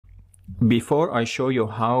Before I show you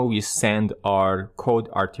how we send our code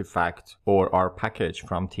artifact or our package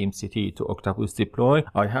from TeamCity to Octopus Deploy,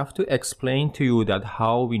 I have to explain to you that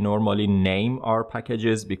how we normally name our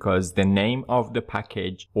packages, because the name of the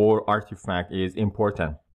package or artifact is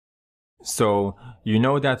important. So you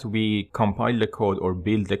know that we compile the code or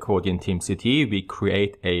build the code in TeamCity. We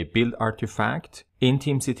create a build artifact. In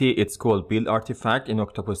TeamCity, it's called build artifact. In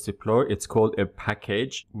Octopus Deploy, it's called a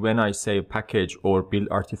package. When I say package or build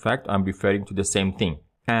artifact, I'm referring to the same thing.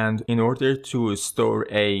 And in order to store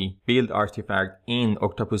a build artifact in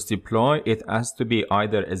Octopus Deploy, it has to be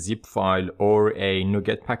either a zip file or a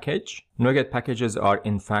NuGet package. NuGet packages are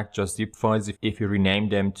in fact just zip files. If you rename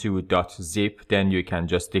them to .zip, then you can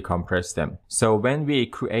just decompress them. So when we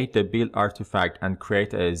create the build artifact and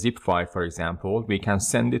create a zip file, for example, we can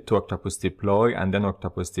send it to Octopus Deploy, and then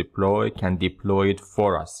Octopus Deploy can deploy it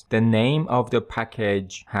for us. The name of the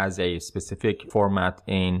package has a specific format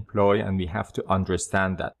in Deploy, and we have to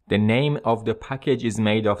understand that. The name of the package is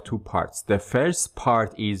made of two parts. The first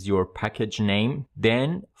part is your package name,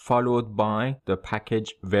 then followed by the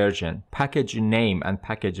package version. Package name and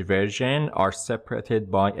package version are separated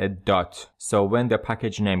by a dot. So when the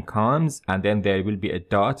package name comes and then there will be a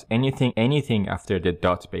dot, anything after the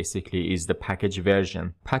dot basically is the package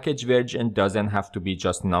version. Package version doesn't have to be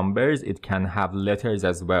just numbers, it can have letters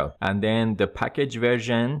as well. And then the package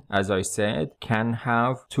version, as I said, can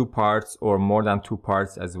have two parts or more than two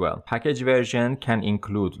parts as well. Package version can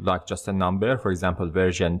include like just a number, for example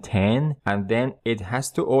version 10, and then it has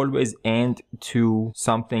to always end to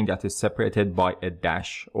something that is separated by a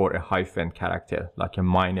dash or a hyphen character, like a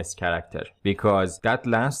minus character, because that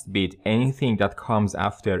last bit, anything that comes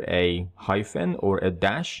after a hyphen or a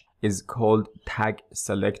dash, is called tag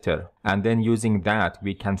selector. And then using that,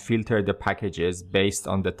 we can filter the packages based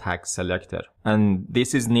on the tag selector. And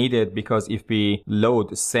this is needed because if we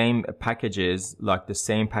load same packages, like the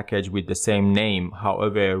same package with the same name,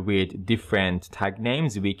 however with different tag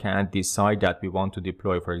names, we can decide that we want to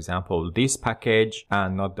deploy, for example, this package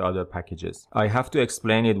and not the other packages. I have to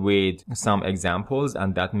explain it with some examples,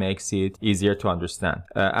 and that makes it easier to understand.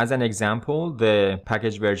 As an example, the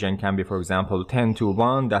package version can be, for example,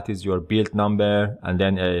 10.2.1, that is your build number, and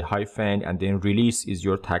then a hyphen, and then release is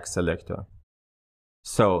your tag selector.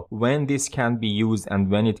 So when this can be used and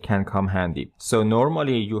when it can come handy. So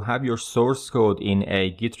normally you have your source code in a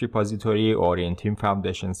Git repository or in Team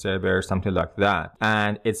Foundation server, something like that.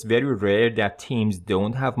 And it's very rare that teams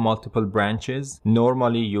don't have multiple branches.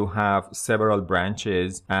 Normally you have several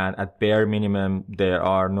branches, and at bare minimum there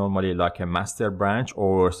are normally like a master branch,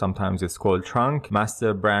 or sometimes it's called trunk.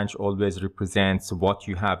 Master branch always represents what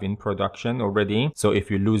you have in production already. So if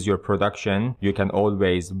you lose your production, you can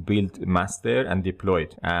always build master and deploy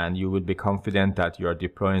it, and you will be confident that you are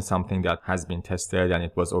deploying something that has been tested and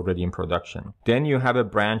it was already in production. Then you have a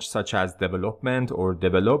branch such as development or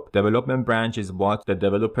develop. Development branch is what the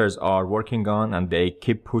developers are working on, and they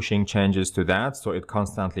keep pushing changes to that, so it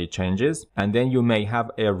constantly changes. And then you may have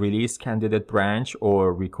a release candidate branch,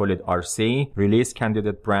 or we call it RC. Release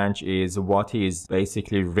candidate branch is what is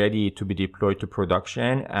basically ready to be deployed to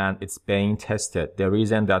production and it's being tested. The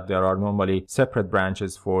reason that there are normally separate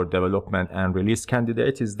branches for development and release candidate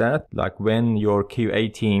is that, like, when your QA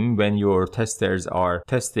team, when your testers are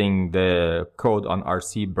testing the code on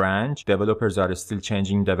RC branch, developers are still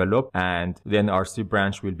changing develop, and then RC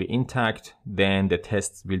branch will be intact, then the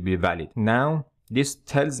tests will be valid. Now this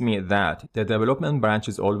tells me that the development branch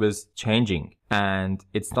is always changing and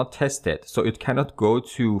it's not tested. So it cannot go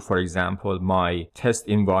to, for example, my test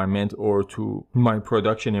environment or to my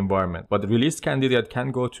production environment. But release candidate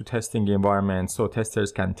can go to testing environment, so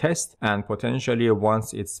testers can test, and potentially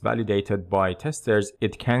once it's validated by testers,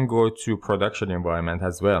 it can go to production environment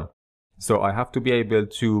as well. So I have to be able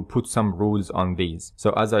to put some rules on these.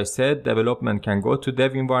 So as I said, development can go to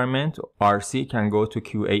dev environment, RC can go to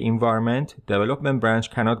QA environment, development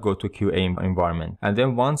branch cannot go to QA environment. And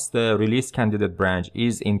then once the release candidate branch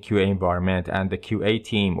is in QA environment and the QA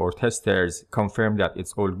team or testers confirm that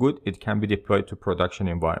it's all good, it can be deployed to production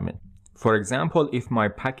environment. For example, if my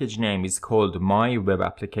package name is called my web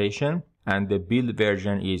application, and the build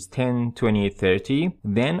version is 10.20.30,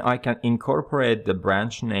 then I can incorporate the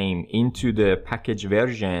branch name into the package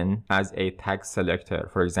version as a tag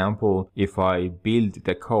selector. For example, if I build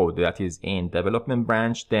the code that is in development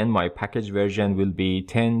branch, then my package version will be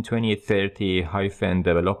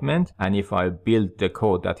 10.20.30-development, and if I build the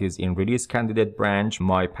code that is in release candidate branch,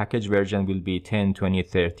 my package version will be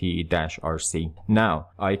 10.20.30-RC. Now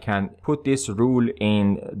I can put this rule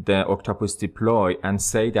in the Octopus Deploy and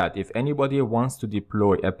say that if any anybody wants to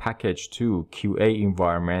deploy a package to QA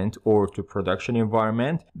environment or to production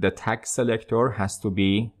environment, the tag selector has to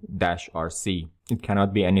be -RC. It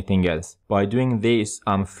cannot be anything else. By doing this,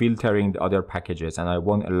 I'm filtering the other packages and I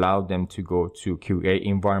won't allow them to go to QA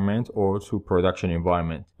environment or to production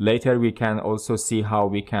environment. Later, we can also see how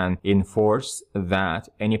we can enforce that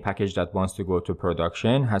any package that wants to go to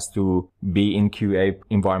production has to be in QA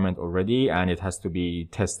environment already and it has to be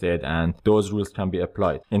tested, and those rules can be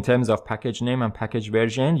applied. In terms of package name and package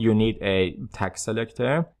version, you need a tag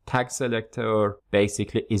selector. Tag selector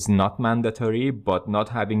basically is not mandatory, but not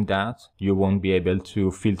having that, you won't be able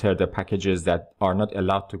to filter the packages that are not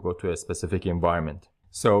allowed to go to a specific environment.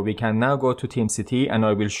 So we can now go to TeamCity and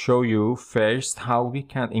I will show you first how we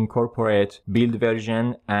can incorporate build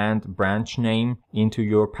version and branch name into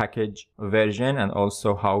your package version, and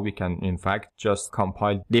also how we can in fact just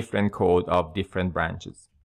compile different code of different branches.